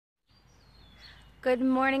Good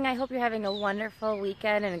morning. I hope you're having a wonderful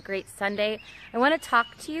weekend and a great Sunday. I want to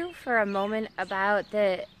talk to you for a moment about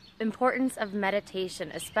the importance of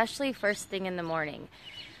meditation, especially first thing in the morning.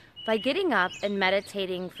 By getting up and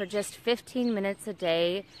meditating for just 15 minutes a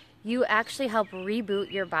day, you actually help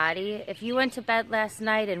reboot your body. If you went to bed last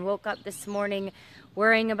night and woke up this morning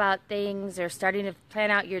worrying about things or starting to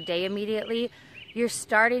plan out your day immediately, you're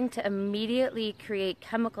starting to immediately create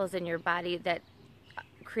chemicals in your body that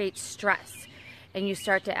create stress. And you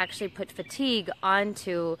start to actually put fatigue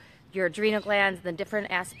onto your adrenal glands, the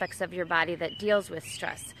different aspects of your body that deals with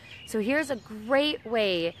stress. So here's a great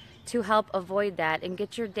way to help avoid that and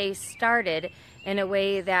get your day started in a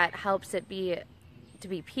way that helps it to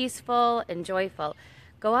be peaceful and joyful.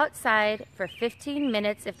 Go outside for 15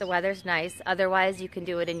 minutes if the weather's nice. Otherwise, you can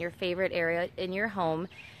do it in your favorite area in your home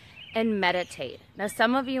and meditate. Now,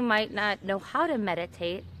 some of you might not know how to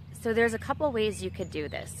meditate, so there's a couple ways you could do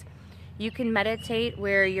this. You can meditate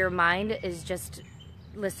where your mind is just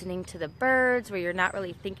listening to the birds, where you're not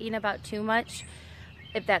really thinking about too much.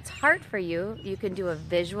 If that's hard for you, you can do a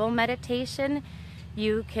visual meditation.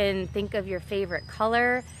 You can think of your favorite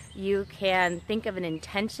color. You can think of an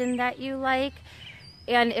intention that you like.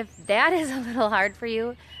 And if that is a little hard for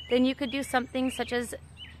you, then you could do something such as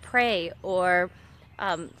pray or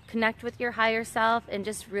connect with your higher self and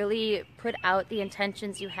just really put out the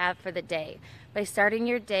intentions you have for the day. By starting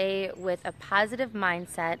your day with a positive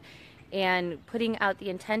mindset and putting out the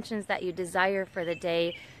intentions that you desire for the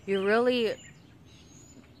day, you're really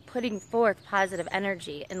putting forth positive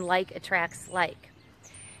energy, and like attracts like.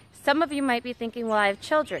 Some of you might be thinking, well, I have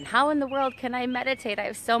children. How in the world can I meditate? I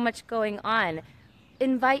have so much going on.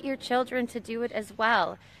 Invite your children to do it as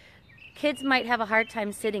well. Kids might have a hard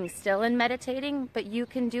time sitting still and meditating, but you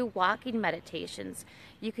can do walking meditations.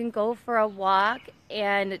 You can go for a walk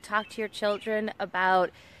and talk to your children about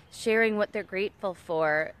sharing what they're grateful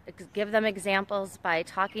for. Give them examples by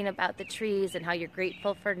talking about the trees and how you're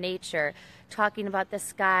grateful for nature, talking about the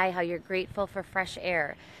sky, how you're grateful for fresh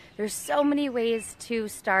air. There's so many ways to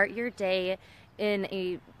start your day in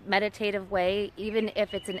a meditative way, even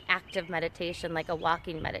if it's an active meditation like a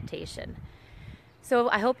walking meditation.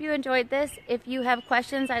 So I hope you enjoyed this. If you have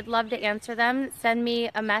questions, I'd love to answer them. Send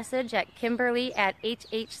me a message at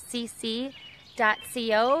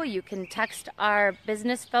Kimberly@HTPA.co. You can text our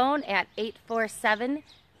business phone at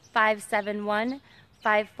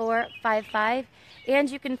 847-571-5455.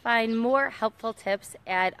 And you can find more helpful tips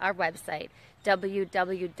at our website,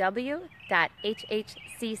 www.hhcc.co.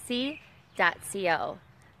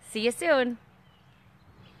 See you soon.